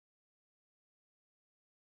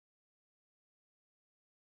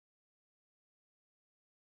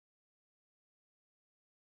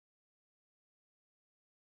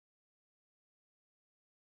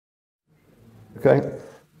Okay?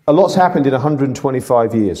 A lot's happened in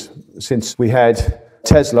 125 years since we had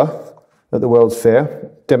Tesla at the World's Fair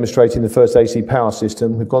demonstrating the first AC power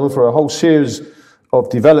system. We've gone through a whole series of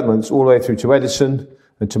developments all the way through to Edison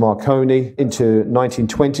and to Marconi, into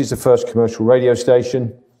 1920s, the first commercial radio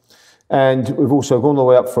station. And we've also gone all the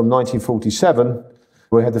way up from 1947,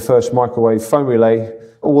 we had the first microwave phone relay,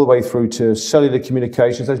 all the way through to cellular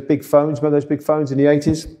communications, those big phones, remember those big phones in the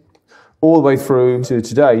 80s? All the way through to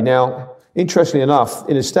today. Now, interestingly enough,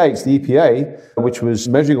 in the States, the EPA, which was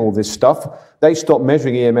measuring all this stuff, they stopped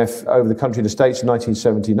measuring EMF over the country in the States in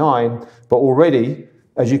 1979, but already,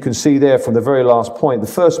 as you can see there from the very last point, the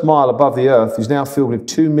first mile above the Earth is now filled with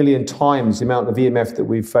 2 million times the amount of EMF that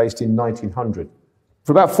we've faced in 1900.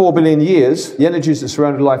 For about 4 billion years, the energies that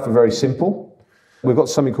surrounded life are very simple. We've got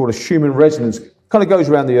something called a Schumann resonance, kind of goes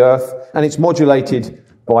around the Earth, and it's modulated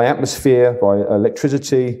by atmosphere, by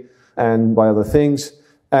electricity, and by other things.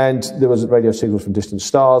 And there was radio signals from distant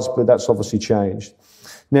stars, but that's obviously changed.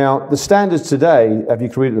 Now, the standards today, if you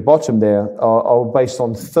can read at the bottom there, are based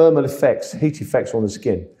on thermal effects, heat effects on the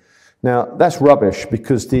skin. Now, that's rubbish,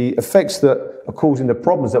 because the effects that are causing the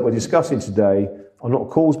problems that we're discussing today are not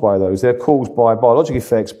caused by those. They're caused by biological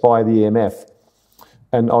effects, by the EMF.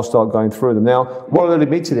 And I'll start going through them. Now, what led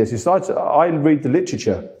me to this is I read the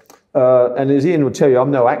literature. And as Ian will tell you,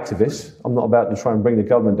 I'm no activist. I'm not about to try and bring the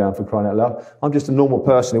government down, for crying out loud. I'm just a normal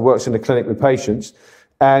person who works in a clinic with patients.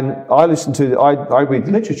 And I read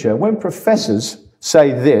the literature. When professors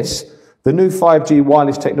say this, the new 5G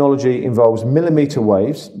wireless technology involves millimeter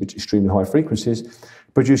waves, which are extremely high frequencies,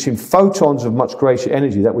 producing photons of much greater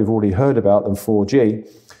energy that we've already heard about than 4G.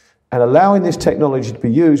 And allowing this technology to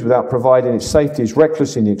be used without providing its safety is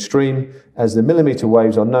reckless in the extreme, as the millimeter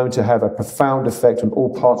waves are known to have a profound effect on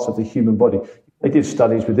all parts of the human body. They did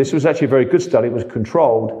studies with this. It was actually a very good study. It was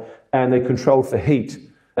controlled, and they controlled for heat.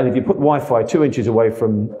 And if you put Wi-Fi 2 inches away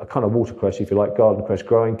from a kind of watercress, if you like, garden cress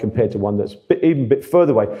growing, compared to one that's even a bit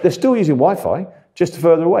further away, they're still using Wi-Fi, just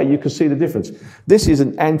further away. You can see the difference. This is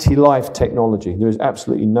an anti-life technology. There is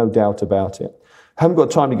absolutely no doubt about it. I haven't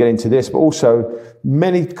got time to get into this, but also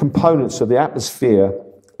many components of the atmosphere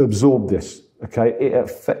absorb this, okay?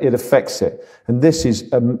 It affects it. And this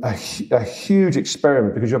is a huge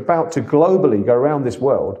experiment, because you're about to globally go around this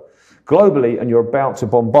world, globally, and you're about to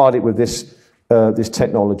bombard it with this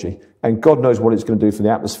technology. And God knows what it's going to do for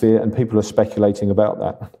the atmosphere, and people are speculating about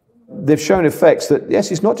that. They've shown effects that,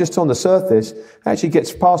 yes, it's not just on the surface, it actually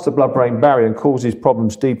gets past the blood-brain barrier and causes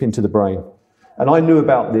problems deep into the brain. And I knew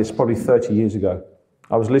about this probably 30 years ago.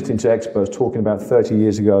 I was listening to experts talking about 30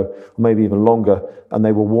 years ago, or maybe even longer, and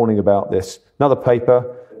they were warning about this. Another paper,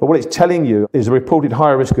 but what it's telling you is a reported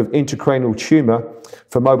higher risk of intracranial tumour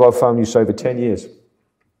for mobile phone use over 10 years.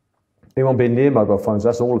 Anyone been near mobile phones?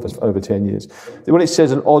 That's all of us over 10 years. When it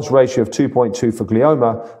says an odds ratio of 2.2 for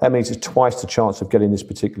glioma, that means it's twice the chance of getting this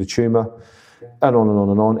particular tumour. And on and on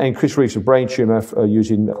and on. And Chris Reeves of brain tumour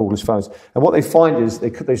using cordless phones. And what they find is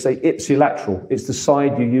they say ipsilateral. It's the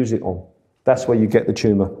side you use it on. That's where you get the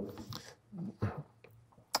tumour.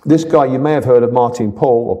 This guy, you may have heard of Martin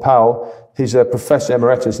Powell. He's a professor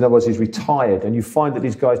emeritus. In other words, he's retired. And you find that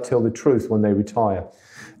these guys tell the truth when they retire.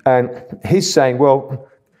 And he's saying, well,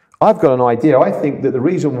 I've got an idea. I think that the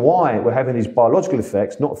reason why we're having these biological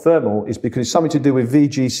effects, not thermal, is because it's something to do with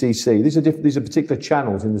VGCC. These are particular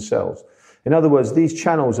channels in the cells. In other words, these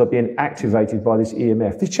channels are being activated by this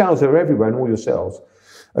EMF. These channels are everywhere in all your cells,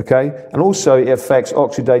 okay? And also it affects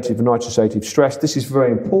oxidative and nitrosative stress. This is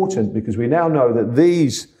very important, because we now know that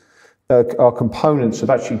these are components of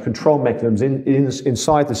actually control mechanisms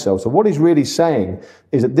inside the cell. So what he's really saying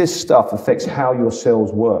is that this stuff affects how your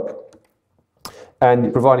cells work,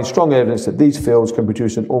 and providing strong evidence that these fields can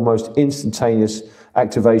produce an almost instantaneous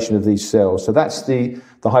activation of these cells. So that's the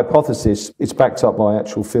hypothesis. It's backed up by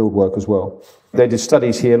actual field work as well. They did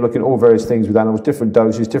studies here looking at all various things with animals, different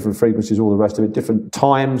doses, different frequencies, all the rest of it, different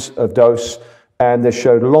times of dose, and they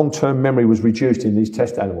showed long-term memory was reduced in these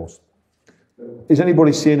test animals. Is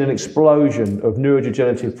anybody seeing an explosion of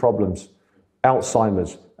neurodegenerative problems,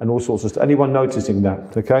 Alzheimer's, and all sorts of stuff? Anyone noticing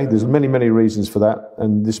that? Okay, there's many, many reasons for that,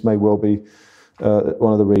 and this may well be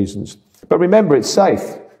one of the reasons. But remember, it's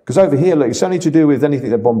safe. Because over here, look, it's only to do with anything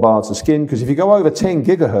that bombards the skin, because if you go over 10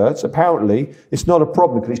 gigahertz, apparently, it's not a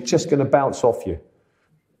problem, because it's just going to bounce off you.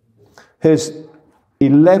 Here's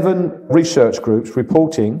 11 research groups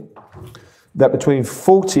reporting that between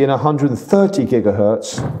 40 and 130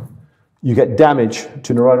 gigahertz, you get damage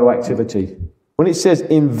to neuronal activity. When it says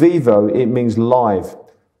in vivo, it means live.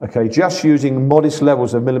 Okay, just using modest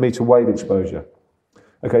levels of millimeter wave exposure.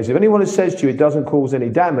 Okay, so if anyone says to you it doesn't cause any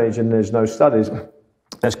damage and there's no studies,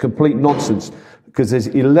 That's complete nonsense, because there's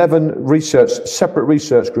 11 separate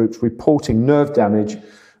research groups reporting nerve damage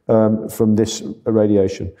from this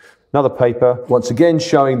radiation. Another paper, once again,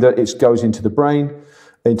 showing that it goes into the brain,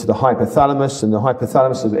 into the hypothalamus, and the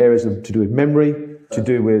hypothalamus is areas to do with memory, to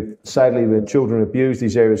do with, sadly, when children are abused,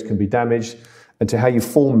 these areas can be damaged, and to how you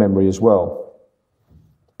form memory as well.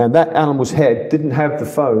 And that animal's head didn't have the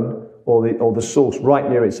phone or the source right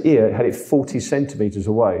near its ear, it had it 40 centimeters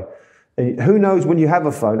away. And who knows, when you have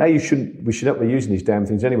a phone, we should not be using these damn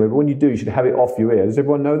things anyway, but when you do, you should have it off your ear. Does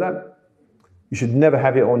everyone know that? You should never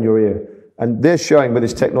have it on your ear. And they're showing with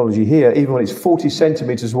this technology here, even when it's 40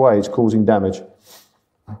 centimeters away, it's causing damage.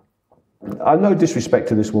 No disrespect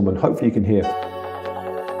to this woman. Hopefully you can hear.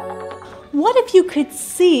 What if you could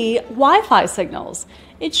see Wi-Fi signals?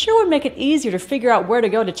 It sure would make it easier to figure out where to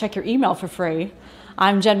go to check your email for free.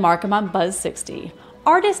 I'm Jen Markham on Buzz 60.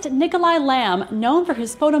 Artist Nikolai Lamb, known for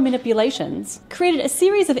his photo manipulations, created a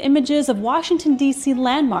series of images of Washington, D.C.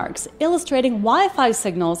 landmarks illustrating Wi-Fi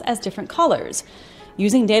signals as different colors.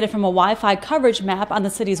 Using data from a Wi-Fi coverage map on the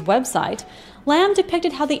city's website, Lamb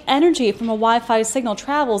depicted how the energy from a Wi-Fi signal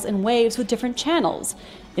travels in waves with different channels,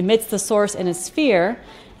 emits the source in a sphere.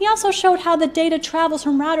 He also showed how the data travels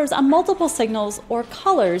from routers on multiple signals or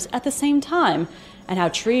colors at the same time, and how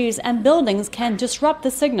trees and buildings can disrupt the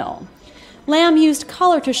signal. Lamb used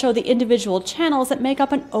color to show the individual channels that make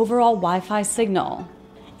up an overall Wi-Fi signal.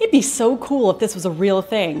 It'd be so cool if this was a real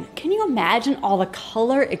thing. Can you imagine all the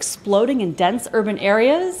color exploding in dense urban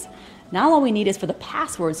areas? Now all we need is for the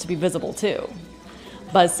passwords to be visible too.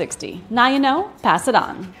 Buzz 60. Now you know, pass it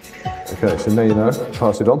on. Okay, so now you know,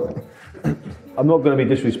 pass it on. I'm not going to be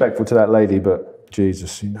disrespectful to that lady, but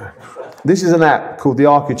Jesus, you know. This is an app called The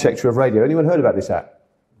Architecture of Radio. Anyone heard about this app?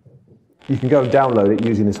 You can go and download it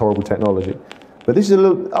using this horrible technology. But this is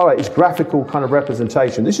it's graphical kind of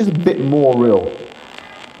representation. This is a bit more real.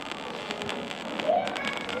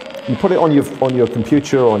 You put it on your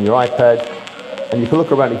computer or on your iPad, and you can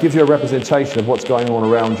look around. It gives you a representation of what's going on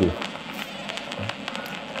around you.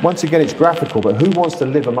 Once again, it's graphical, but who wants to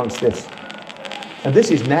live amongst this? And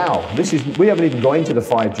this is now. We haven't even got into the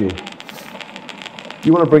 5G.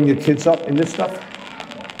 You want to bring your kids up in this stuff?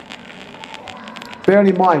 Bearing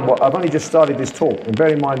in mind I've only just started this talk, and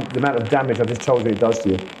bearing in mind the amount of damage I've just told you it does to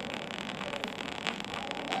you.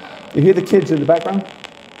 You hear the kids in the background?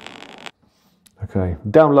 Okay,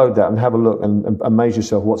 download that and have a look and amaze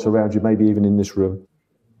yourself what's around you, maybe even in this room.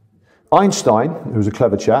 Einstein, who's a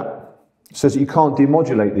clever chap, says that you can't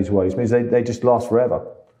demodulate these waves. It means they just last forever.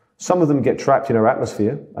 Some of them get trapped in our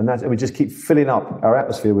atmosphere, and we just keep filling up our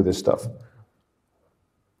atmosphere with this stuff.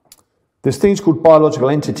 There's things called biological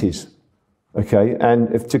entities, okay?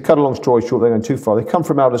 And to cut a long story short, they're going too far. They come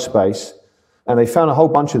from outer space, and they found a whole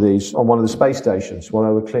bunch of these on one of the space stations while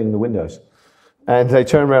they were cleaning the windows. And they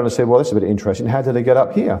turned around and said, well, that's a bit interesting. How did they get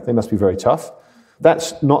up here? They must be very tough.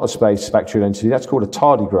 That's not a space bacterial entity. That's called a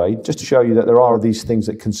tardigrade, just to show you that there are these things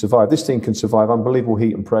that can survive. This thing can survive unbelievable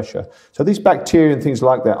heat and pressure. So these bacteria and things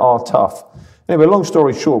like that are tough. Anyway, long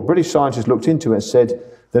story short, British scientists looked into it and said,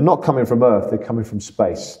 they're not coming from Earth, they're coming from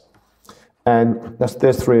space. And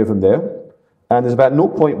there's 3 of them there. And there's about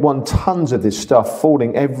 0.1 tons of this stuff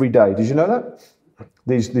falling every day. Did you know that?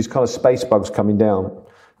 These kind of space bugs coming down.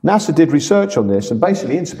 NASA did research on this, and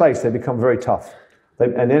basically in space they become very tough.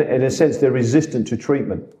 And in a sense, they're resistant to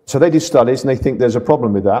treatment. So they did studies, and they think there's a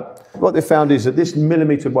problem with that. What they found is that this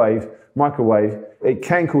millimeter wave, microwave, it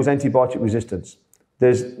can cause antibiotic resistance.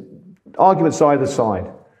 There's arguments either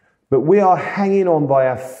side. But we are hanging on by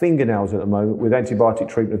our fingernails at the moment with antibiotic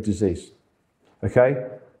treatment of disease. Okay?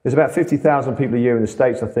 There's about 50,000 people a year in the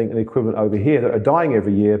States, I think, and the equivalent over here, that are dying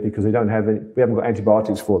every year because we haven't got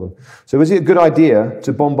antibiotics for them. So is it a good idea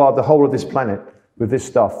to bombard the whole of this planet with this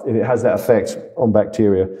stuff if it has that effect on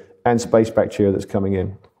bacteria and space bacteria that's coming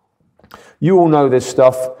in? You all know this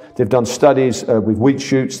stuff. They've done studies with wheat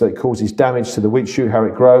shoots that it causes damage to the wheat shoot, how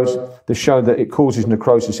it grows. They've shown that it causes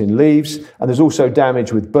necrosis in leaves. And there's also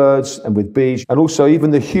damage with birds and with bees. And also even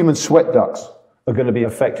the human sweat ducts are going to be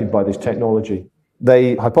affected by this technology.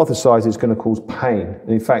 They hypothesize it's going to cause pain. And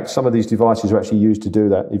in fact, some of these devices are actually used to do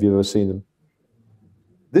that, if you've ever seen them.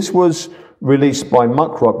 This was released by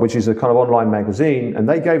Muckrock, which is a kind of online magazine, and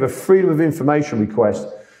they gave a Freedom of Information request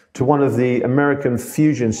to one of the American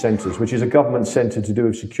fusion centers, which is a government center to do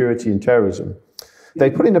with security and terrorism.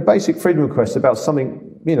 They put in a basic freedom request about something,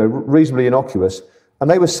 reasonably innocuous, and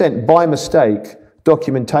they were sent by mistake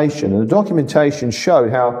documentation, and the documentation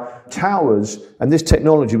showed how towers and this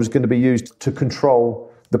technology was going to be used to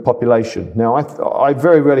control the population. Now, I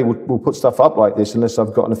very rarely will put stuff up like this unless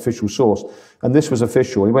I've got an official source. And this was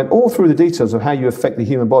official. He went all through the details of how you affect the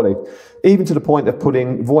human body, even to the point of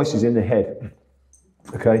putting voices in the head.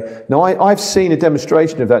 Okay. Now, I've seen a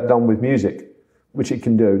demonstration of that done with music, which it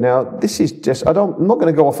can do. Now, this is just, I'm not going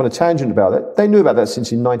to go off on a tangent about it. They knew about that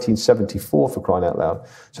since in 1974, for crying out loud.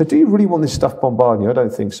 So do you really want this stuff bombarding you? I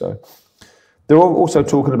don't think so. They're also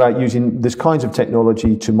talking about using this kinds of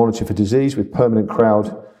technology to monitor for disease with permanent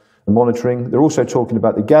crowd monitoring. They're also talking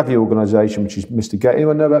about the Gavi organization, which is Mr. Gates.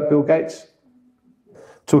 Anyone know about Bill Gates?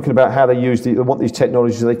 Talking about how they want these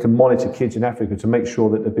technologies so they can monitor kids in Africa to make sure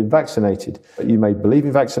that they've been vaccinated. You may believe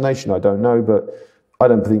in vaccination, I don't know, but I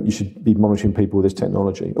don't think you should be monitoring people with this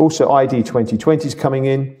technology. Also, ID 2020 is coming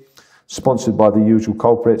in, sponsored by the usual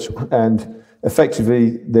culprits, and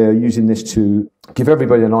effectively they're using this to give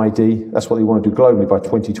everybody an ID. That's what they want to do globally by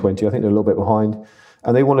 2020. I think they're a little bit behind.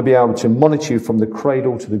 And they want to be able to monitor you from the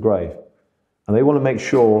cradle to the grave. And they want to make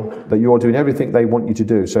sure that you're doing everything they want you to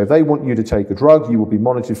do. So if they want you to take a drug, you will be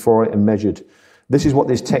monitored for it and measured. This is what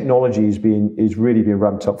this technology is really being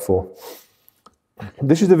ramped up for.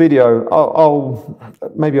 This is the video.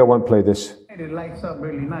 Maybe I won't play this. It lights up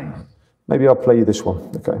really nice. Maybe I'll play you this one.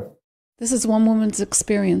 Okay. This is one woman's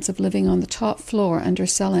experience of living on the top floor under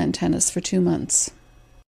cell antennas for 2 months.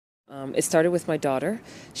 It started with my daughter.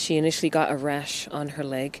 She initially got a rash on her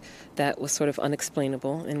leg that was sort of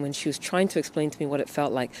unexplainable, and when she was trying to explain to me what it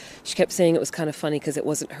felt like, she kept saying it was kind of funny because it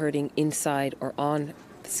wasn't hurting inside or on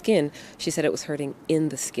the skin. She said it was hurting in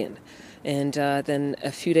the skin. And then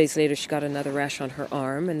a few days later she got another rash on her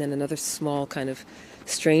arm, and then another small kind of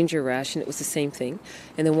stranger rash, and it was the same thing.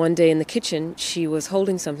 And then one day in the kitchen she was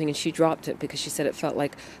holding something and she dropped it because she said it felt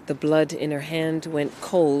like the blood in her hand went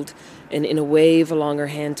cold and in a wave along her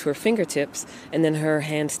hand to her fingertips, and then her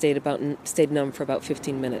hand stayed numb for about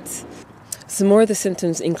 15 minutes. Some more of the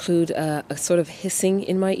symptoms include a sort of hissing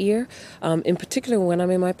in my ear, in particular when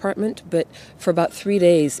I'm in my apartment, but for about 3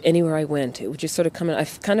 days, anywhere I went, it would just sort of come in. I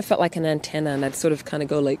kind of felt like an antenna, and I'd sort of kind of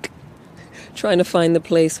go like, trying to find the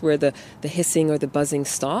place where the hissing or the buzzing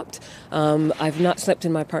stopped. I've not slept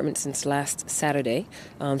in my apartment since last Saturday,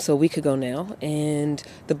 so a week ago now, and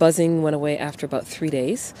the buzzing went away after about 3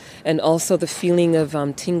 days, and also the feeling of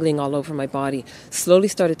tingling all over my body slowly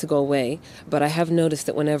started to go away. But I have noticed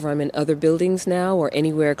that whenever I'm in other buildings now or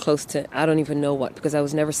anywhere close to, I don't even know what, because I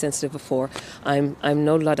was never sensitive before. I'm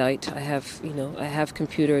no Luddite. I have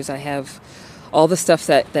computers. I have all the stuff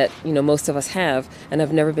that most of us have, and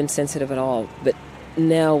I've never been sensitive at all. But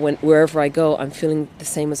now wherever I go, I'm feeling the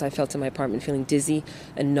same as I felt in my apartment, feeling dizzy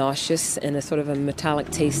and nauseous and a sort of a metallic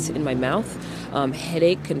taste in my mouth,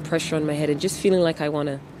 headache and pressure on my head, and just feeling like I want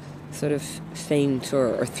to sort of faint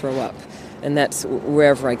or throw up. And that's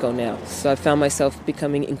wherever I go now. So I found myself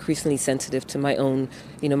becoming increasingly sensitive to my own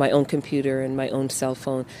computer and my own cell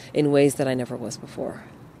phone in ways that I never was before.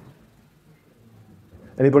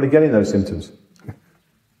 Anybody getting those symptoms?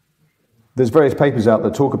 There's various papers out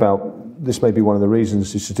that talk about this. May be one of the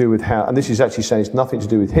reasons is to do with how, and this is actually saying it's nothing to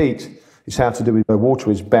do with heat, it's how to do with where water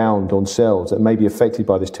is bound on cells that may be affected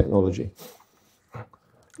by this technology.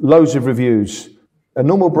 Loads of reviews. A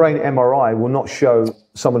normal brain MRI will not show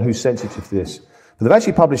someone who's sensitive to this. But they've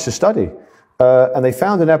actually published a study, and they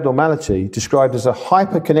found an abnormality described as a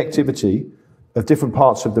hyperconnectivity of different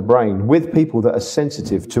parts of the brain with people that are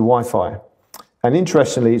sensitive to Wi-Fi. And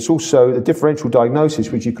interestingly, it's also a differential diagnosis,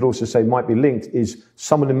 which you could also say might be linked, is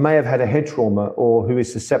someone who may have had a head trauma or who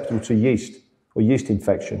is susceptible to yeast or yeast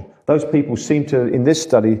infection. Those people seem to, in this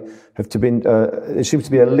study, there seems to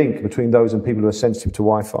be a link between those and people who are sensitive to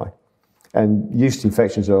Wi-Fi. And yeast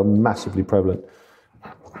infections are massively prevalent.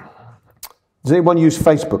 Does anyone use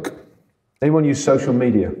Facebook? Anyone use social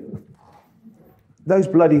media? Those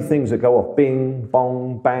bloody things that go off, bing,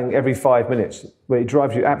 bong, bang, every 5 minutes, where it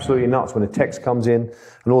drives you absolutely nuts when a text comes in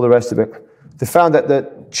and all the rest of it. They found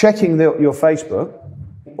that checking your Facebook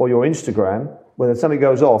or your Instagram, when something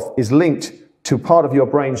goes off, is linked to part of your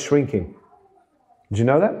brain shrinking. Did you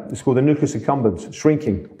know that? It's called the nucleus accumbens,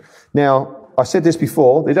 shrinking. Now, I said this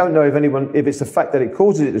before, they don't know if it's the fact that it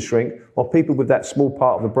causes it to shrink, or people with that small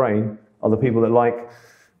part of the brain are the people that like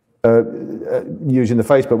using the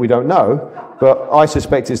Facebook. We don't know, but I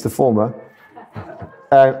suspect it's the former.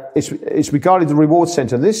 It's regarding the reward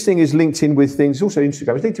center. This thing is linked in with things, also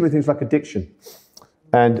Instagram, it's linked in with things like addiction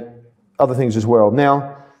and other things as well.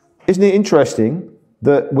 Now, isn't it interesting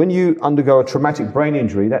that when you undergo a traumatic brain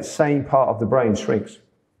injury, that same part of the brain shrinks?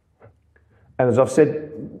 And as I've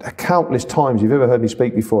said countless times, you've ever heard me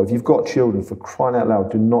speak before, if you've got children, for crying out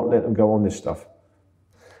loud, do not let them go on this stuff.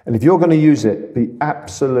 And if you're going to use it, be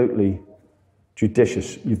absolutely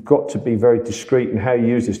judicious. You've got to be very discreet in how you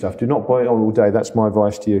use this stuff. Do not boil it on all day. That's my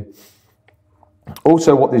advice to you.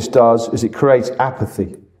 Also, what this does is it creates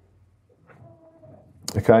apathy.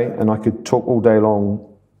 Okay, and I could talk all day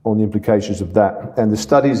long on the implications of that. And the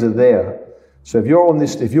studies are there. So if you're on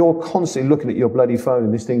this, if you're constantly looking at your bloody phone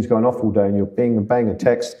and this thing's going off all day and you're bing and bang a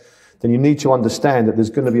text, then you need to understand that there's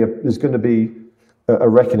going to be a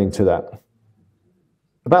reckoning to that.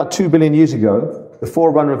 About 2 billion years ago, the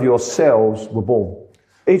forerunner of your cells were born.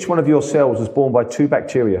 Each one of your cells was born by 2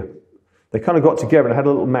 bacteria. They kind of got together and had a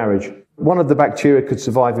little marriage. One of the bacteria could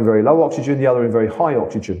survive in very low oxygen, the other in very high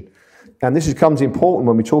oxygen. And this becomes important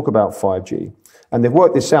when we talk about 5G. And they've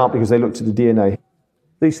worked this out because they looked at the DNA.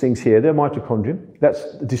 These things here, they're mitochondria.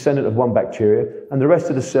 That's the descendant of one bacteria. And the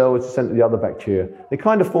rest of the cell is descendant of the other bacteria. They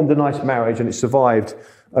kind of formed a nice marriage, and it survived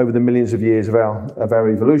over the millions of years of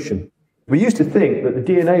our evolution. We used to think that the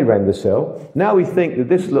DNA ran the cell. Now we think that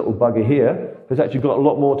this little bugger here has actually got a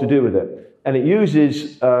lot more to do with it. And it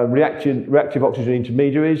uses reactive oxygen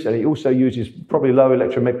intermediaries, and it also uses probably low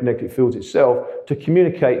electromagnetic fields itself to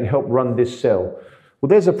communicate and help run this cell. Well,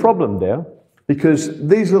 there's a problem there, because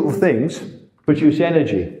these little things produce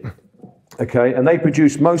energy, okay? And they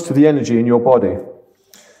produce most of the energy in your body.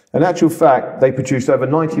 In actual fact, they produce over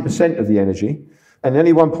 90% of the energy. And at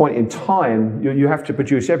any one point in time, you have to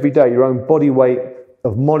produce every day your own body weight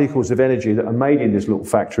of molecules of energy that are made in these little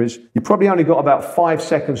factories. You probably only got about 5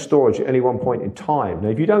 seconds storage at any one point in time. Now,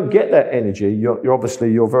 if you don't get that energy,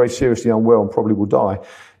 you're very seriously unwell and probably will die.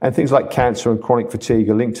 And things like cancer and chronic fatigue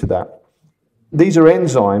are linked to that. These are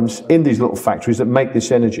enzymes in these little factories that make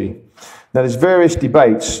this energy. Now, there's various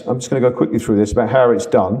debates. I'm just going to go quickly through this about how it's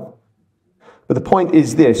done. But the point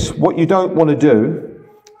is this: what you don't want to do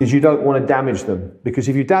is you don't want to damage them, because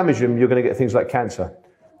if you damage them, you're going to get things like cancer.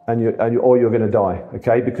 Or you're going to die,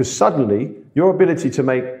 okay? Because suddenly your ability to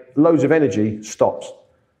make loads of energy stops,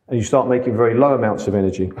 and you start making very low amounts of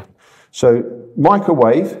energy. So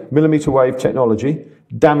microwave, millimeter wave technology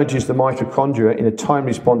damages the mitochondria in a time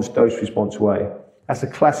response, dose response way. That's a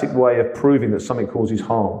classic way of proving that something causes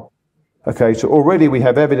harm. Okay, so already we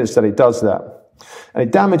have evidence that it does that. And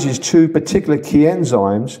it damages 2 particular key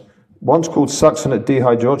enzymes. One's called succinate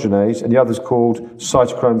dehydrogenase, and the other's called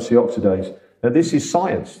cytochrome C oxidase. Now, this is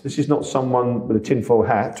science. This is not someone with a tinfoil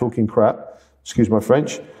hat talking crap. Excuse my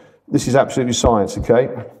French. This is absolutely science, okay?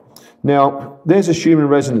 Now, there's a human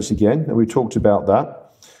resonance again, and we talked about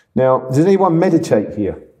that. Now, does anyone meditate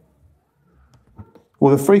here?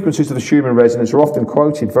 Well, the frequencies of the human resonance are often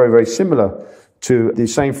quoted very, very similar to the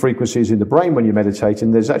same frequencies in the brain when you meditate,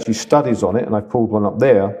 and there's actually studies on it, and I've pulled one up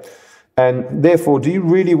there. And therefore, do you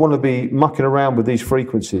really want to be mucking around with these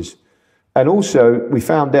frequencies? And also, we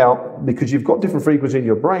found out, because you've got different frequencies in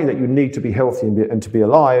your brain, that you need to be healthy and to be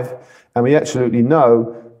alive. And we absolutely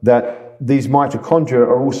know that these mitochondria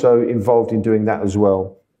are also involved in doing that as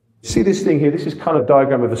well. See this thing here? This is kind of a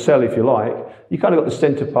diagram of a cell, if you like. You kind of got the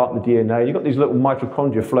center part of the DNA. You've got these little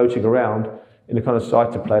mitochondria floating around in a kind of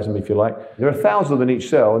cytoplasm, if you like. There are 1,000 of them in each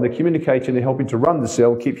cell, and they're communicating and helping to run the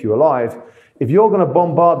cell, keep you alive. If you're going to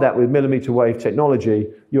bombard that with millimeter wave technology,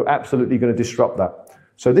 you're absolutely going to disrupt that.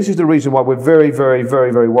 So this is the reason why we're very, very,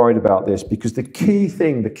 very, very worried about this, because the key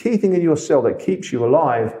thing in your cell that keeps you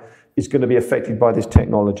alive is going to be affected by this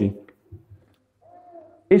technology.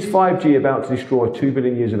 Is 5G about to destroy 2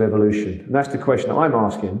 billion years of evolution? And that's the question I'm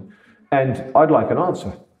asking, and I'd like an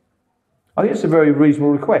answer. I think it's a very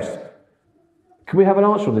reasonable request. Can we have an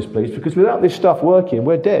answer on this, please? Because without this stuff working,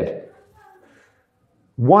 we're dead.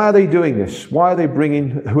 Why are they doing this? Why are they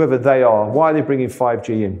bringing, whoever they are, why are they bringing 5G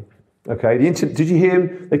in? Okay, did you hear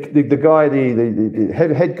him? The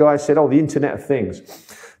head guy said, oh, the Internet of Things.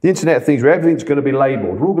 The Internet of Things, where everything's going to be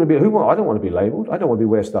labelled. We're all going to be, I don't want to be labelled. I don't want to be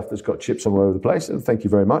wearing stuff that's got chips all over the place. Thank you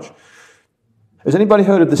very much. Has anybody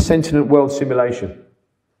heard of the Sentient world simulation?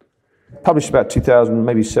 Published about 2000,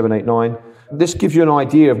 maybe 7, 8, 9. This gives you an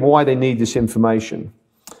idea of why they need this information.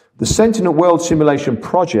 The Sentient World Simulation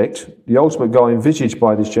Project, the ultimate goal envisaged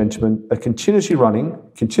by this gentleman, a continuously running,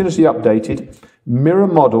 continuously updated mirror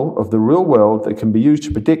model of the real world that can be used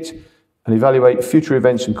to predict and evaluate future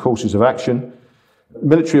events and courses of action. The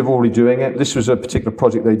military are already doing it. This was a particular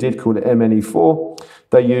project they did called MNE4.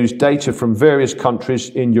 They used data from various countries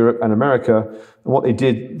in Europe and America. And what they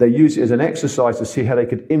did, they used it as an exercise to see how they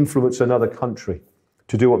could influence another country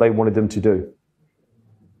to do what they wanted them to do.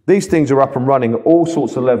 These things are up and running at all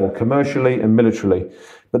sorts of levels, commercially and militarily.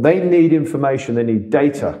 But they need information, they need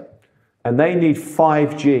data, and they need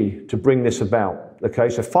 5G to bring this about. Okay,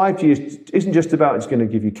 so 5G isn't just about it's going to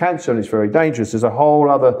give you cancer and it's very dangerous. There's a whole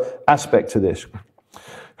other aspect to this.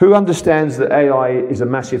 Who understands that AI is a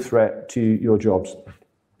massive threat to your jobs?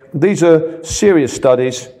 These are serious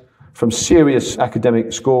studies from serious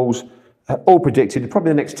academic schools, all predicted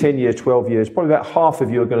probably the next 10 years, 12 years, probably about half of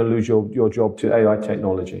you are going to lose your job to AI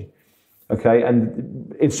technology. Okay,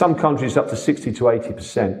 and in some countries up to 60 to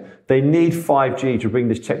 80%. They need 5G to bring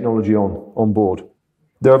this technology on board.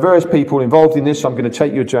 There are various people involved in this. I'm going to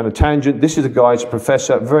take you down a tangent. This is a guy, he's a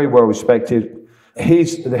professor, very well respected.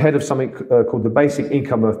 He's the head of something called the Basic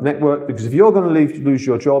Income Earth Network, because if you're going to lose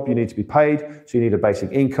your job, you need to be paid. So you need a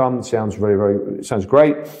basic income. It sounds it sounds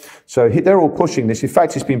great. So they're all pushing this. In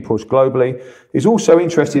fact, it's been pushed globally. He's also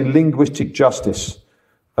interested in linguistic justice.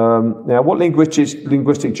 Now, what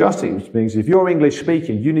linguistic justice means, if you're English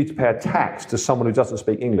speaking, you need to pay a tax to someone who doesn't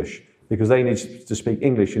speak English, because they need to speak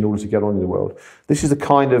English in order to get on in the world. This is the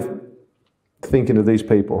kind of thinking of these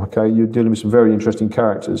people, okay? You're dealing with some very interesting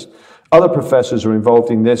characters. Other professors are involved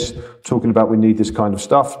in this, talking about we need this kind of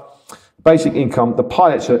stuff. Basic income, the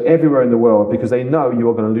pilots are everywhere in the world because they know you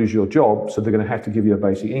are going to lose your job, so they're going to have to give you a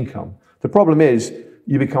basic income. The problem is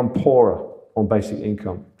you become poorer on basic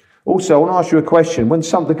income. Also, I want to ask you a question. When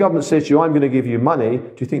the government says to you, I'm going to give you money,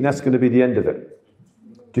 do you think that's going to be the end of it?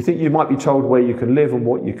 Do you think you might be told where you can live and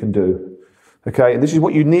what you can do? Okay, and this is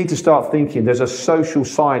what you need to start thinking. There's a social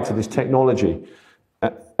side to this technology,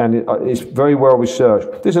 and it's very well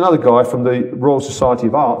researched. There's another guy from the Royal Society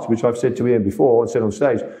of Arts, which I've said to Ian before and said on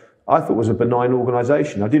stage, I thought was a benign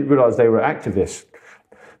organisation. I didn't realise they were activists.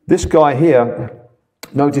 This guy here,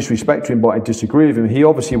 no disrespect to him, but I disagree with him. He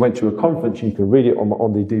obviously went to a conference, you can read it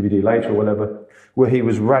on the DVD later or whatever, where he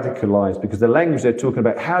was radicalised, because the language they're talking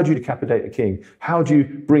about, how do you decapitate a king? How do you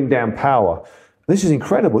bring down power? This is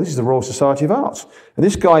incredible. This is the Royal Society of Arts. And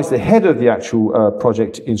this guy's the head of the actual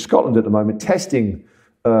project in Scotland at the moment, testing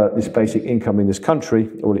this basic income in this country,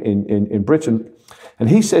 or in Britain. And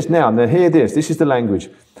he says now hear this is the language.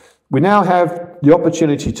 We now have the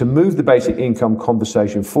opportunity to move the basic income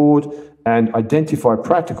conversation forward and identify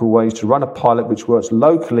practical ways to run a pilot which works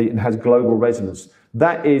locally and has global resonance.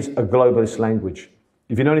 That is a globalist language.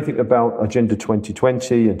 If you know anything about Agenda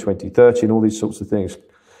 2020 and 2030 and all these sorts of things,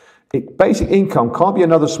 basic income can't be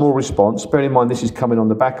another small response. Bear in mind, this is coming on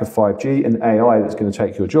the back of 5G and AI that's going to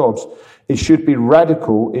take your jobs. It should be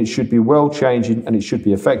radical, it should be world-changing, and it should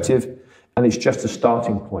be effective, and it's just a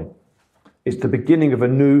starting point. It's the beginning of a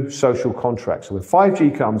new social contract. So when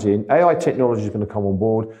 5G comes in, AI technology is going to come on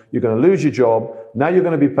board, you're going to lose your job, now you're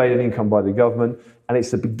going to be paid an income by the government, and it's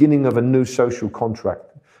the beginning of a new social contract.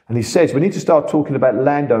 And he says we need to start talking about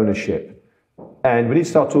land ownership. And we need to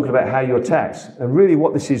start talking about how you're taxed. And really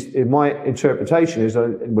what this is, in my interpretation, is,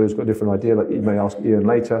 anybody's got a different idea, like you may ask Ian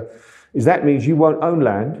later, is that means you won't own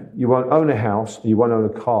land, you won't own a house, and you won't own a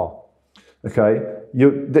car. Okay?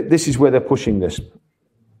 This is where they're pushing this.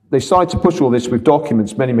 They started to push all this with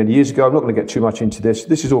documents many, many years ago. I'm not going to get too much into this.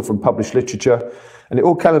 This is all from published literature. And it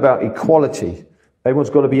all came about equality. Everyone's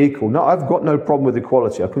got to be equal. No, I've got no problem with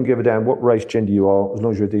equality. I couldn't give a damn what race, gender you are, as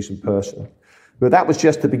long as you're a decent person. But that was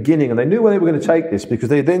just the beginning, and they knew where they were going to take this, because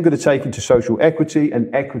they're then going to take into social equity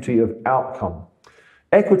and equity of outcome.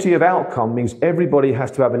 Equity of outcome means everybody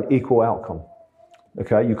has to have an equal outcome.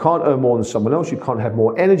 Okay, you can't earn more than someone else, you can't have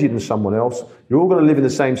more energy than someone else, you're all going to live in the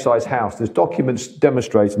same size house. There's documents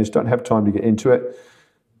demonstrating this, don't have time to get into it.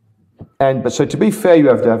 But so to be fair, you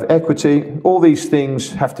have to have equity, all these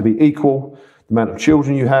things have to be equal, the amount of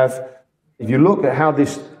children you have. If you look at how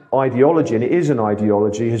this ideology, and it is an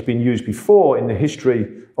ideology, has been used before in the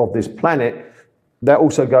history of this planet, that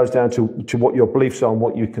also goes down to what your beliefs are and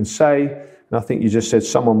what you can say. And I think you just said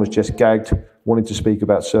someone was just gagged wanting to speak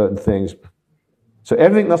about certain things. So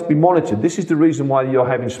everything must be monitored. This is the reason why you're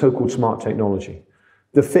having so-called smart technology.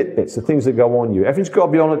 The Fitbits, the things that go on you. Everything's got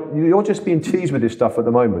to be on it. You're just being teased with this stuff at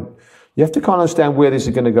the moment. You have to kind of understand where this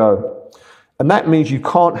is going to go. And that means you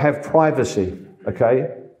can't have privacy,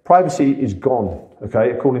 okay? Privacy is gone,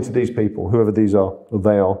 okay, according to these people, whoever these are, or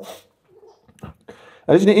they are.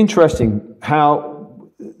 And isn't it interesting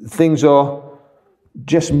how things are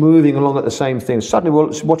just moving along at the same thing? Suddenly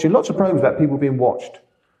we're watching lots of programs about people being watched.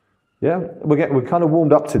 Yeah, we're kind of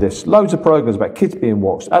warmed up to this. Loads of programs about kids being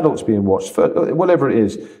watched, adults being watched, whatever it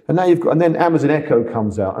is. And now and then Amazon Echo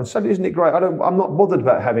comes out, and suddenly, isn't it great? I'm not bothered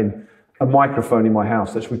about having a microphone in my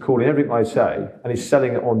house that's recording everything I say and is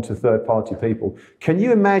selling it on to third-party people. Can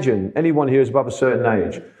you imagine anyone here who's above a certain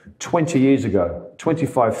age, 20 years ago,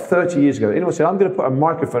 25, 30 years ago, anyone said, I'm going to put a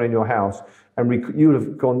microphone in your house, and you would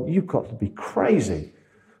have gone, you've got to be crazy.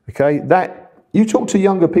 Okay, you talk to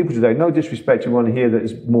younger people today, no disrespect to anyone here that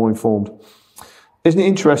is more informed. Isn't it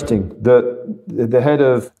interesting that the head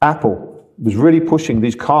of Apple was really pushing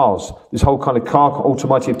these cars, this whole kind of car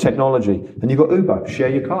automotive technology, and you've got Uber, share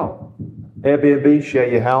your car. Airbnb, share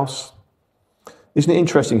your house. Isn't it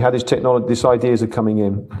interesting how these ideas are coming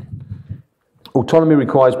in? Autonomy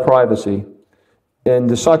requires privacy. And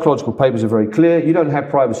the psychological papers are very clear. You don't have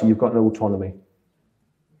privacy, you've got no autonomy.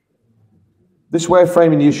 This way of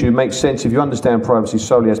framing the issue makes sense if you understand privacy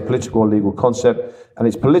solely as political or legal concept, and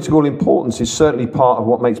its political importance is certainly part of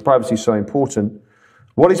what makes privacy so important.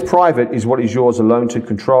 What is private is what is yours alone to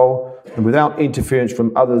control, and without interference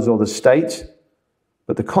from others or the state.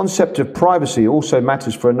 But the concept of privacy also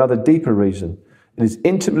matters for another deeper reason. It is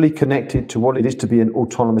intimately connected to what it is to be an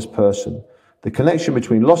autonomous person. The connection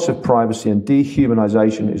between loss of privacy and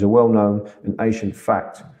dehumanization is a well-known and ancient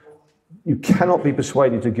fact. You cannot be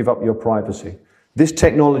persuaded to give up your privacy. This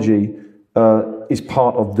technology is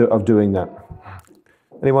part of doing that.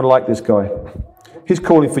 Anyone like this guy? He's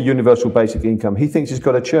calling for universal basic income. He thinks he's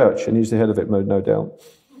got a church, and he's the head of it, no doubt.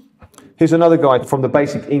 Here's another guy from the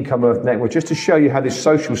Basic Income Earth Network, just to show you how this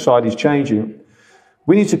social side is changing.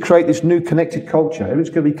 We need to create this new connected culture.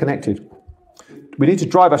 Everyone's going to be connected. We need to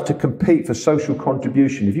drive us to compete for social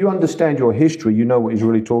contribution. If you understand your history, you know what he's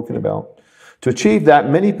really talking about. To achieve that,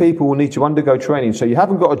 many people will need to undergo training. So you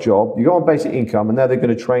haven't got a job, you go on basic income, and now they're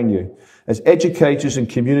going to train you as educators and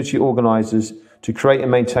community organizers to create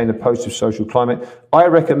and maintain a positive social climate. I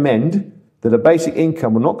recommend that a basic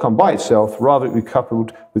income will not come by itself, rather it will be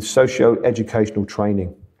coupled with socio-educational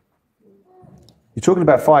training. You're talking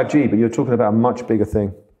about 5G, but you're talking about a much bigger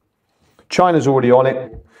thing. China's already on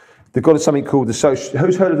it. They've got something called the social...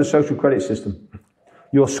 Who's heard of the social credit system?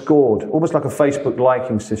 You're scored, almost like a Facebook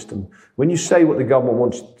liking system. When you say what the government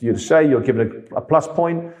wants you to say, you're given a plus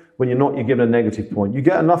point. When you're not, you're given a negative point. You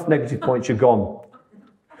get enough negative points, you're gone.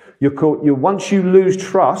 Once you lose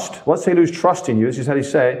trust, once they lose trust in you, this is how they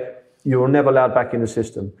say it, you're never allowed back in the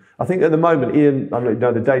system. I think at the moment, Ian, I don't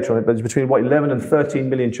know the data on it, but it's between 11 and 13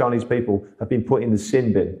 million Chinese people have been put in the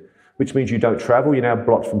sin bin, which means you don't travel, you're now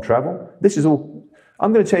blocked from travel. This is all,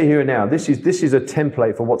 I'm going to tell you here and now, this is a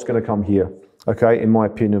template for what's going to come here, okay, in my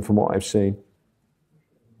opinion, from what I've seen.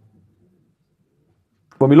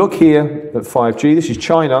 When we look here at 5G, this is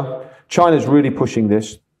China. China's really pushing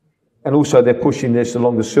this. And also they're pushing this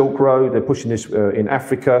along the Silk Road, they're pushing this in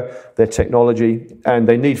Africa, their technology, and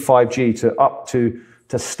they need 5G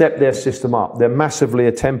to step their system up. They're massively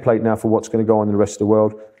a template now for what's going to go on in the rest of the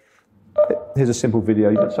world. Here's a simple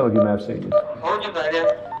video, some of you may have seen this.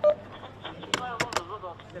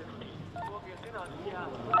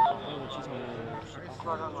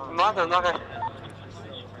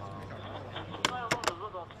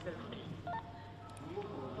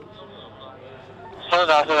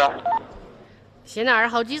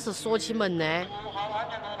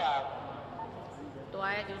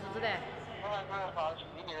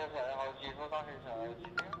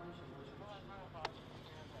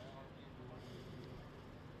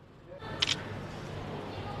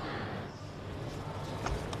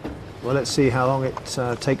 Well, let's see how long it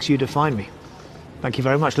takes you to find me. Thank you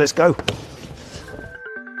very much. Let's go.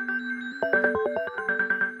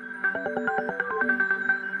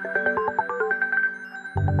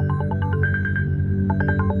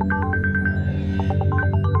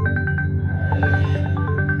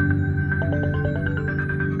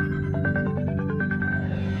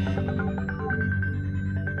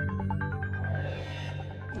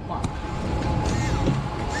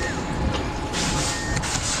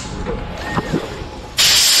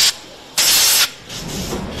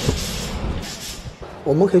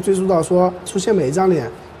我们可以追溯到说，出现每一张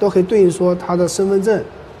脸都可以对应说他的身份证，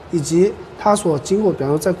以及他所经过，比方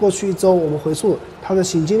说在过去1周，我们回溯他的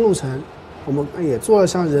行经路程，我们也做了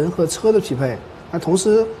像人和车的匹配。那同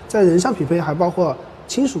时在人上匹配还包括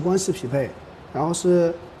亲属关系匹配，然后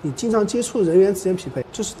是你经常接触人员之间匹配。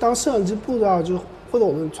就是当摄像机布到或者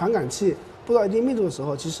我们传感器布到一定密度的时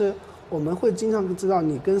候，其实我们会经常知道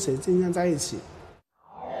你跟谁经常在一起。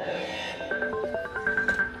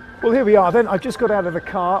 Well, here we are then. I've just got out of the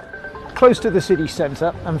car, close to the city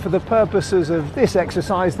centre, and for the purposes of this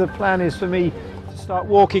exercise, the plan is for me to start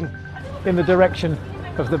walking in the direction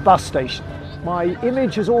of the bus station. My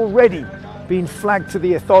image has already been flagged to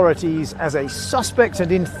the authorities as a suspect,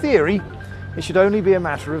 and in theory, it should only be a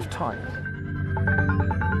matter of time.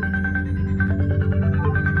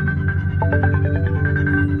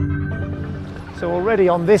 So already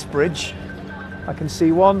on this bridge, I can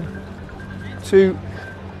see 1, 2,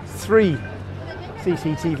 3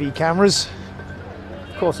 CCTV cameras.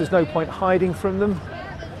 Of course, there's no point hiding from them.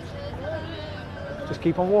 Just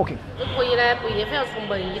keep on walking.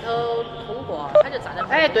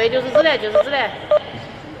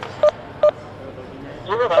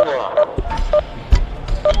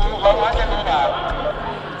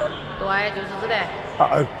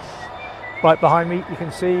 Uh-oh. right behind me. You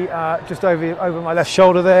can see just over my left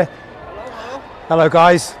shoulder there. Hello,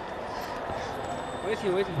 guys.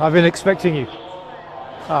 I've been expecting you.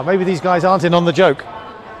 Maybe these guys aren't in on the joke.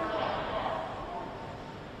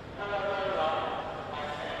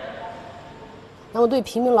 那么对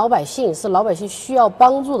平民老百姓，是老百姓需要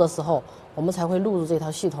帮助的时候，我们才会录入这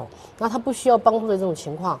套系统。那他不需要帮助的这种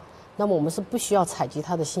情况，那么我们是不需要采集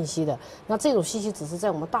他的信息的。那这种信息只是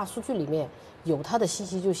在我们大数据里面有他的信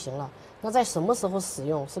息就行了。那在什么时候使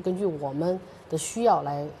用，是根据我们的需要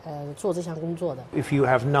来做这项工作的。If you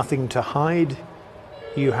have nothing to hide,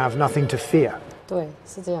 you have nothing to fear. 对，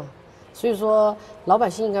是这样。所以说，老百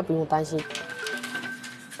姓应该不用担心。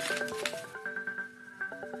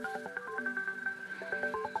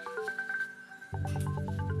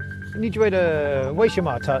 你觉得为什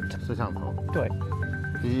么它摄像头？对，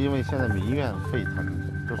因为现在民怨沸腾，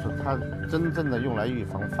就是它真正的用来预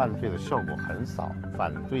防犯罪的效果很少，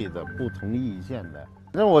反对的、不同意见的。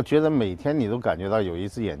那我觉得每天你都感觉到有一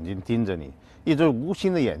只眼睛盯着你，一只无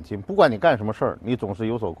心的眼睛，不管你干什么事儿，你总是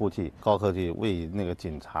有所顾忌。高科技为那个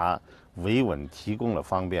警察维稳提供了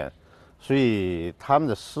方便，所以他们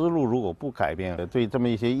的思路如果不改变，对这么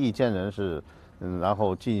一些意见人士，然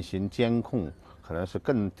后进行监控。 可能是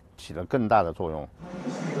起了更大的作用。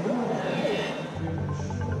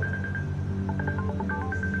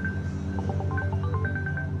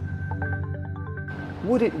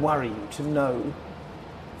Would it worry you to know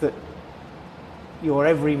that your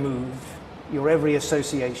every move, your every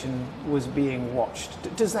association was being watched?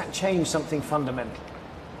 Does that change something fundamental?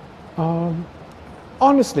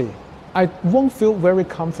 Honestly, I won't feel very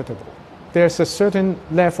comfortable. There's a certain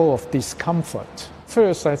level of discomfort.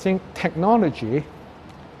 First, I think technology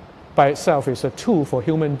by itself is a tool for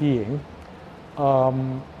human being,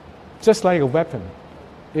 just like a weapon.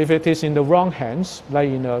 If it is in the wrong hands, like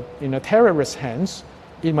in a terrorist's hands,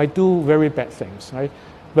 it might do very bad things, right?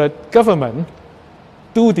 But government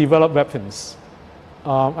do develop weapons.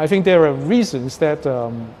 I think there are reasons that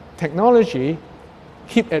technology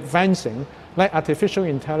keep advancing, like artificial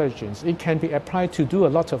intelligence. It can be applied to do a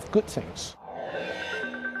lot of good things.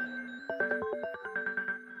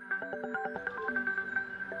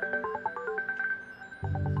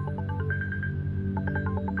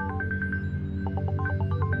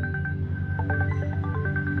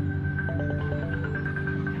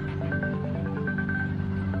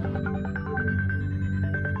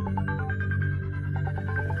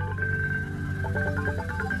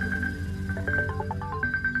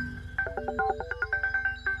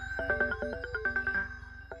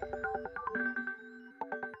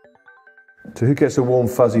 So who gets a warm,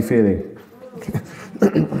 fuzzy feeling?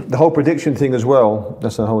 The whole prediction thing as well,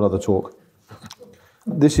 that's a whole other talk.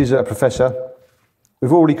 This is a professor.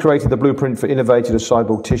 We've already created the blueprint for innovative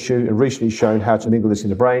cyborg tissue and recently shown how to mingle this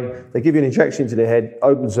in the brain. They give you an injection into the head,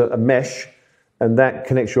 opens a mesh, and that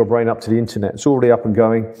connects your brain up to the internet. It's already up and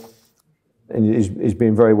going and is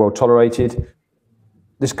being very well tolerated.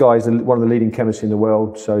 This guy is one of the leading chemists in the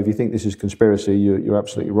world, so if you think this is conspiracy, you're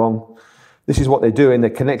absolutely wrong. This is what they're doing. They're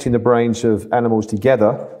connecting the brains of animals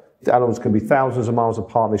together. The animals can be thousands of miles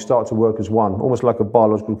apart and they start to work as one, almost like a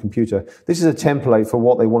biological computer. This is a template for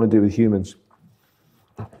what they want to do with humans.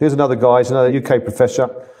 Here's another guy, he's another UK professor.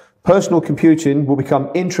 Personal computing will become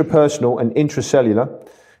intrapersonal and intracellular.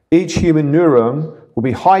 Each human neuron will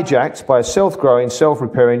be hijacked by a self-growing,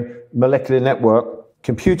 self-repairing molecular network.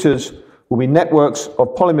 Computers will be networks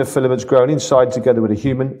of polymer filaments grown inside together with a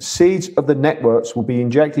human. Seeds of the networks will be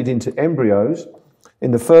injected into embryos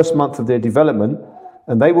in the first month of their development,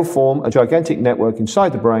 and they will form a gigantic network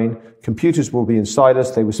inside the brain. Computers will be inside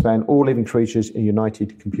us. They will span all living creatures in a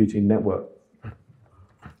united computing network.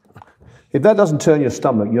 If that doesn't turn your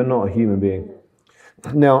stomach, you're not a human being.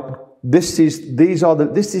 Now, these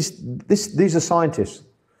are scientists.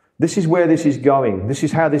 This is where this is going. This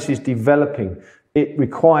is how this is developing. It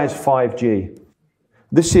requires 5G.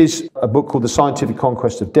 This is a book called The Scientific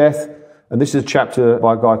Conquest of Death, and this is a chapter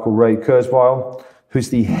by a guy called Ray Kurzweil, who's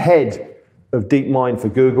the head of DeepMind for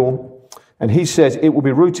Google, and he says it will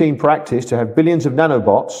be routine practice to have billions of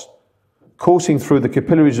nanobots coursing through the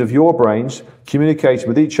capillaries of your brains, communicating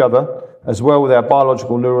with each other, as well with our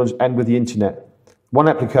biological neurons and with the internet. One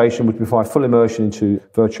application would provide full immersion into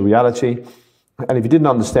virtual reality, and if you didn't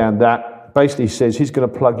understand that, basically says he's going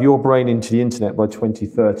to plug your brain into the internet by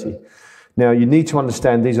 2030. Now, you need to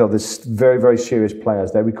understand these are the very, very serious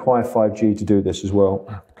players. They require 5G to do this as well.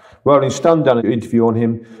 Rolling Stone done an interview on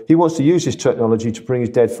him. He wants to use this technology to bring his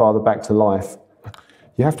dead father back to life.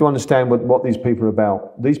 You have to understand what these people are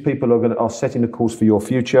about. These people are setting the course for your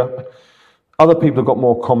future. Other people have got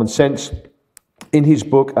more common sense. in his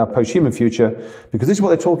book, Our Post-Human Future, because this is what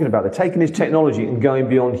they're talking about. They're taking this technology and going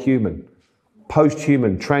beyond human,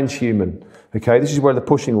 post-human, transhuman. Okay, this is where they're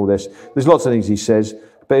pushing all this. There's lots of things he says,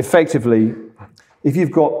 but effectively, if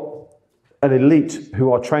you've got an elite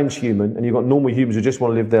who are transhuman and you've got normal humans who just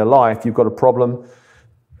want to live their life, you've got a problem.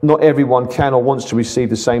 Not everyone can or wants to receive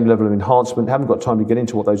the same level of enhancement. Haven't got time to get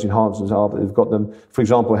into what those enhancements are, but they've got them. For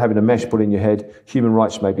example, having a mesh put in your head, human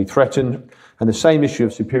rights may be threatened. And the same issue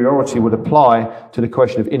of superiority would apply to the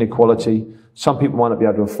question of inequality. Some people might not be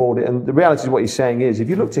able to afford it. And the reality is what he's saying is, if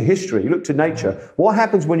you look to history, you look to nature, what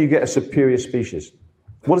happens when you get a superior species?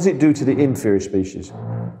 What does it do to the inferior species?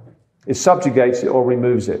 It subjugates it or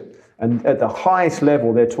removes it. And at the highest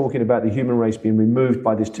level, they're talking about the human race being removed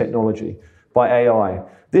by this technology, by AI.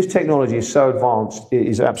 This technology is so advanced, it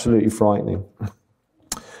is absolutely frightening.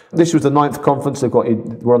 This was the 9th conference.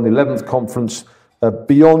 We're on the 11th conference,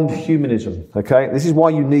 Beyond Humanism. Okay, this is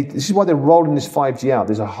why they're rolling this 5G out.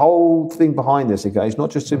 There's a whole thing behind this. Okay, it's not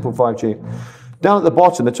just simple 5G. Down at the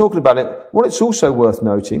bottom, they're talking about it. What it's also worth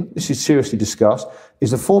noting, this is seriously discussed,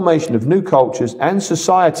 is the formation of new cultures and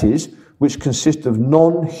societies which consist of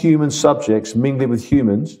non-human subjects mingling with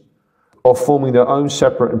humans, or forming their own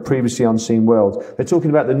separate and previously unseen worlds. They're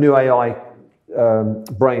talking about the new AI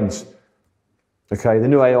brains, okay, the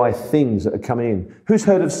new AI things that are coming in. Who's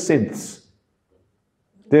heard of synths?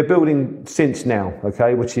 They're building synths now,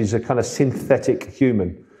 okay, which is a kind of synthetic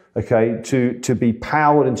human, okay, to be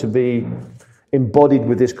powered and to be embodied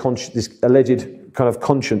with this alleged kind of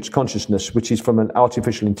consciousness, which is from an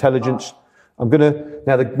artificial intelligence. One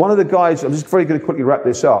of the guys, I'm just very going to quickly wrap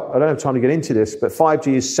this up. I don't have time to get into this, but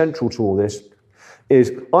 5G is central to all this.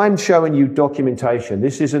 I'm showing you documentation.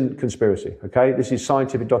 This isn't conspiracy, okay? This is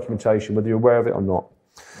scientific documentation, whether you're aware of it or not.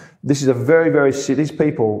 This is a very, very, these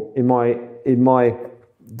people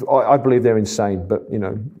I believe they're insane, but you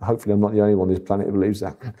know, hopefully I'm not the only one on this planet who believes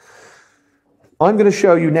that. I'm going to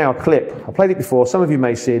show you now a clip. I played it before. Some of you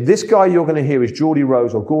may see it. This guy you're going to hear is Geordie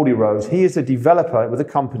Rose or Gordy Rose. He is the developer with a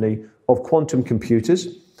company of quantum computers.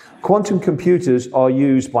 Quantum computers are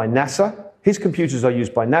used by NASA. His computers are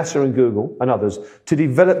used by NASA and Google and others to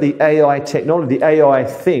develop the AI technology, the AI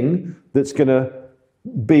thing that's going to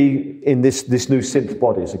be in this new synth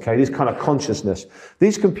bodies, okay, this kind of consciousness.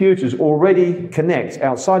 These computers already connect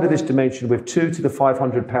outside of this dimension with 2 to the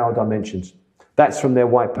 500 power dimensions. That's from their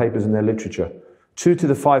white papers and their literature. 2 to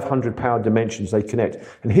the 500 power dimensions they connect.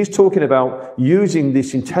 And he's talking about using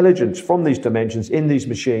this intelligence from these dimensions in these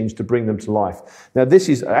machines to bring them to life. Now, this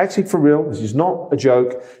is actually for real. This is not a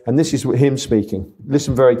joke. And this is him speaking.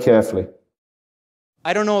 Listen very carefully.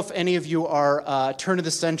 I don't know if any of you are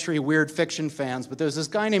turn-of-the-century weird fiction fans, but there's this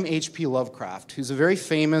guy named H.P. Lovecraft, who's a very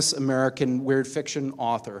famous American weird fiction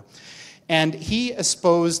author. And he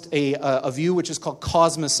espoused a view which is called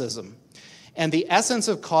cosmicism. And the essence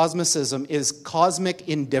of cosmicism is cosmic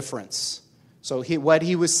indifference. So what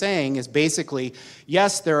he was saying is basically,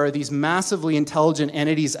 yes, there are these massively intelligent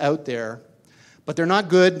entities out there, but they're not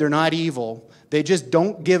good, they're not evil. They just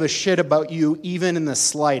don't give a shit about you even in the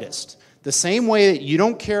slightest. The same way that you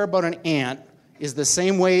don't care about an ant is the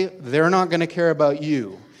same way they're not going to care about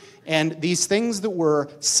you. And these things that we're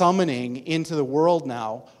summoning into the world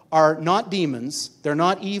now are not demons, they're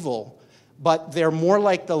not evil, but they're more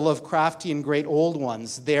like the Lovecraftian great old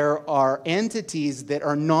ones. There are entities that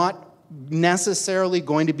are not necessarily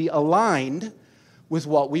going to be aligned with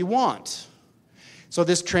what we want. So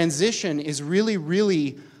this transition is really,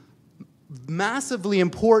 really massively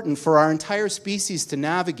important for our entire species to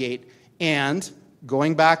navigate. And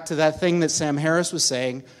going back to that thing that Sam Harris was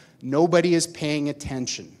saying, nobody is paying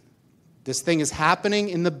attention. This thing is happening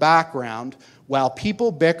in the background while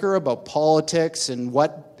people bicker about politics and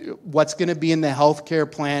what's going to be in the healthcare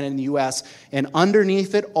plan in the US. And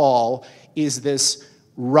underneath it all is this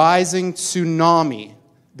rising tsunami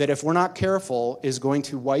that, if we're not careful, is going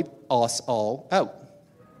to wipe us all out.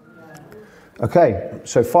 Okay,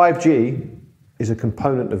 so 5G is a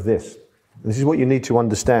component of this. This is what you need to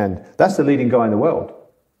understand. That's the leading guy in the world.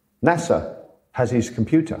 NASA has his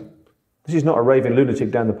computer. This is not a raving lunatic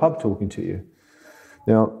down the pub talking to you.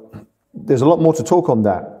 Now, there's a lot more to talk on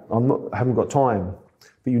that. I haven't got time.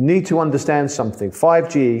 But you need to understand something.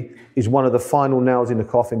 5G is one of the final nails in the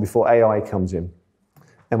coffin before AI comes in.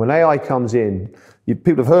 And when AI comes in,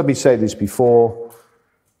 people have heard me say this before.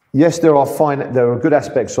 Yes, there are good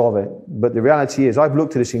aspects of it, but the reality is I've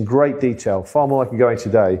looked at this in great detail, far more than I can go into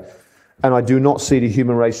today. And I do not see the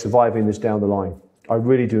human race surviving this down the line. I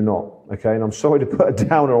really do not, okay? And I'm sorry to put a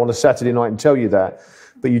downer on a Saturday night and tell you that,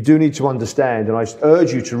 but you do need to understand, and I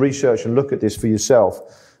urge you to research and look at this for yourself.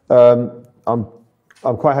 I'm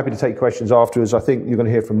I'm quite happy to take questions afterwards. I think you're going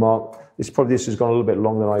to hear from Mark. This has gone a little bit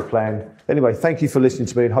longer than I planned. Anyway, thank you for listening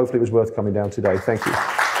to me, and hopefully it was worth coming down today. Thank you.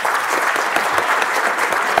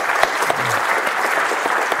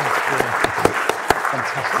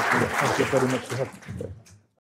 Fantastic. Thank you very much for having me.